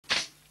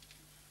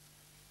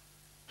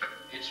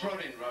It's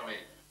rolling, Rory.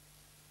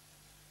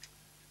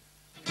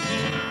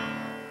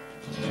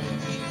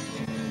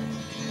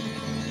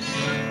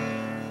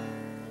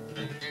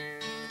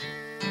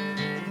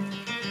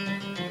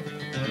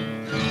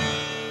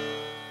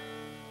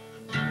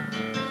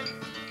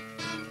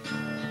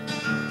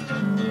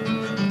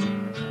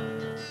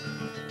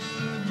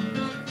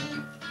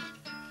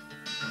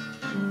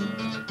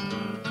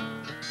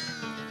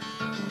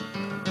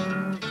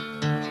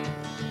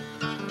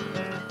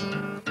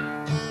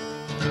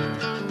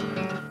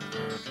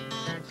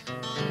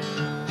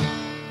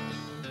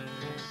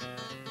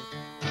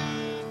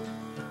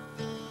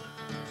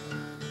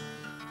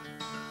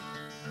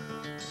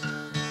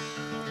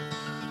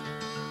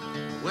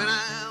 When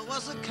I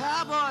was a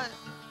cowboy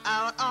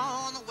out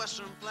on the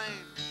western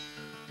plain.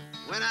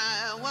 When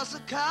I was a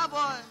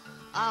cowboy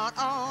out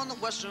on the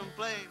western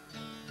plain.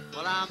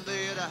 Well, I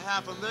made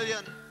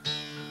 $500,000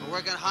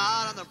 working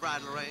hard on the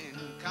bridle rein.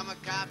 Come a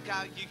cow,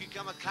 cow, yiki,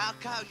 come a cow,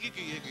 cow,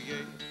 yiki, yiki,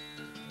 yay.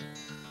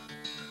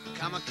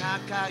 Come a cow,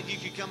 cow,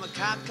 yiki, come a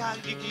cow, cow,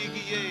 yiki,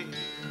 yiki, yay.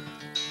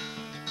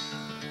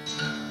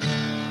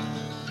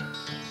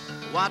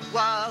 What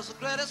was the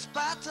greatest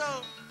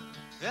battle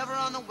ever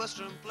on the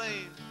western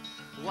plain?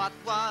 What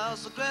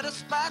was the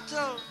greatest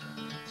battle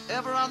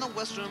ever on the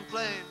western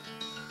plain?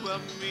 Well,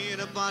 me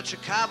and a bunch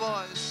of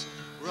cowboys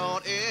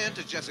rode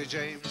into Jesse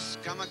James.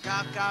 Come a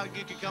cow, cow,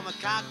 yiki, come a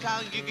cow, cow,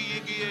 yiki,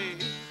 yiki,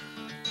 yay.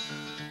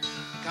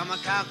 Come a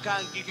cow, cow,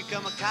 yiki,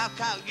 come a cow,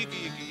 cow,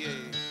 yiki, yiki,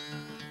 yay.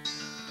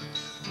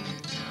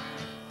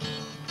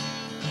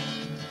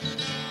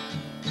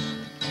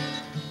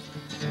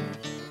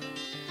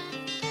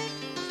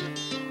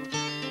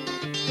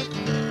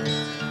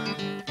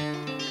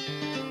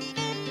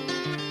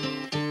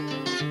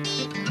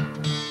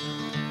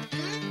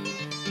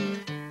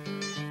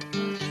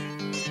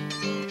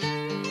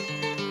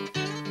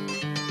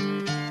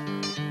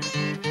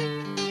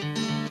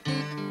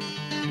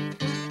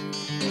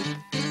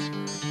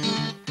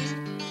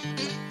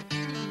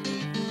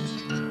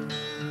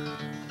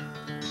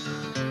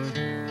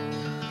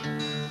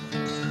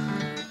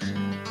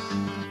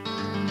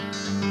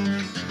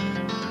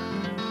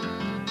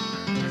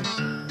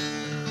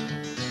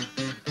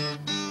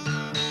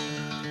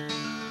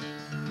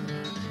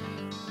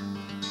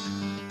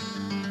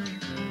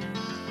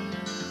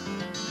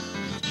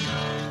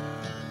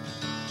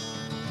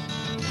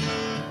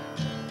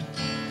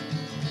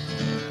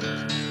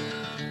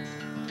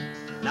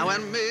 Now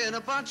when me and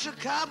a bunch of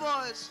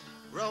cowboys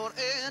rode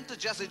into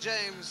Jesse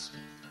James,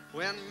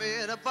 when me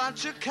and a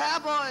bunch of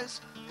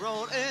cowboys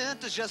rode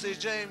into Jesse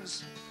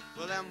James,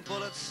 well, them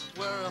bullets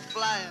were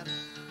a-flying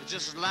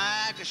just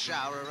like a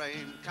shower of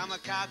rain. Come a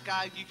cow,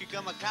 cow, yiki,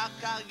 come a cow,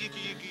 cow, yiki,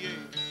 yiki, yay.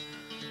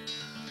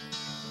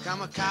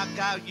 Come a cow,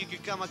 cow,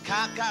 yiki, come a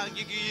cow, cow,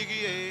 yiki,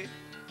 yiki, yay.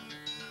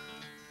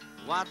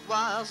 What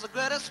was the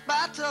greatest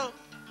battle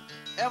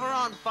ever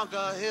on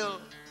Bunker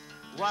Hill?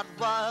 What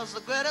was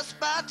the greatest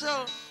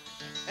battle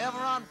ever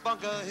on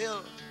Bunker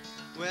Hill?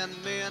 When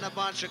me and a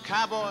bunch of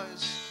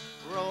cowboys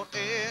rode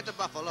into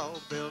Buffalo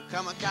Bill.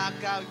 Come a cow,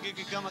 cow,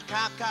 yiki, come a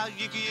cow, cow,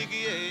 yiki,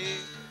 yiki, yay.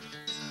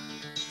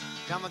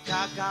 Come a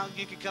cow, cow,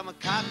 yiki, come a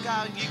cow,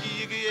 cow,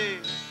 yiki, yiki, yay.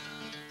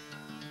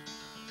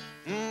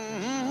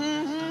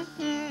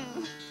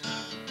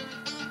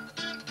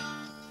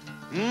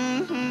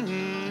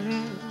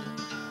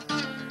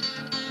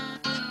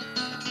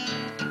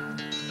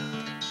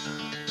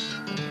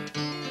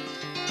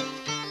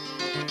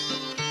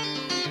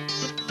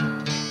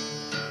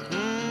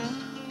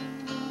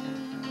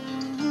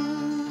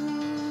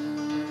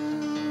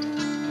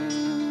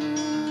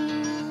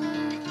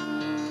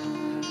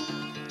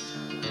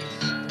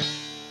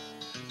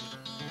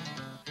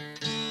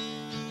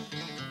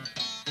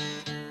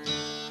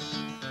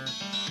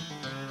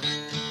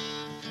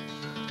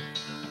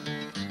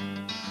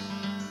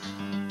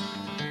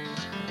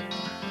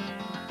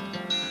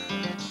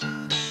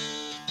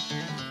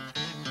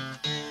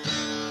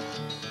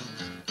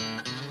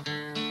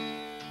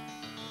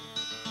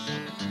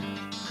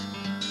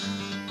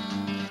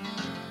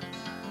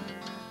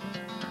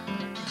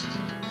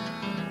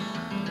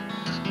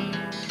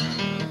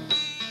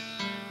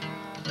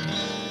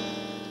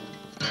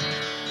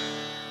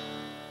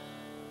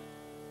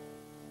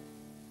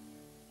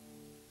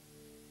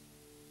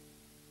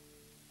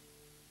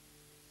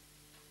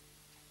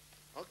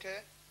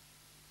 Okay.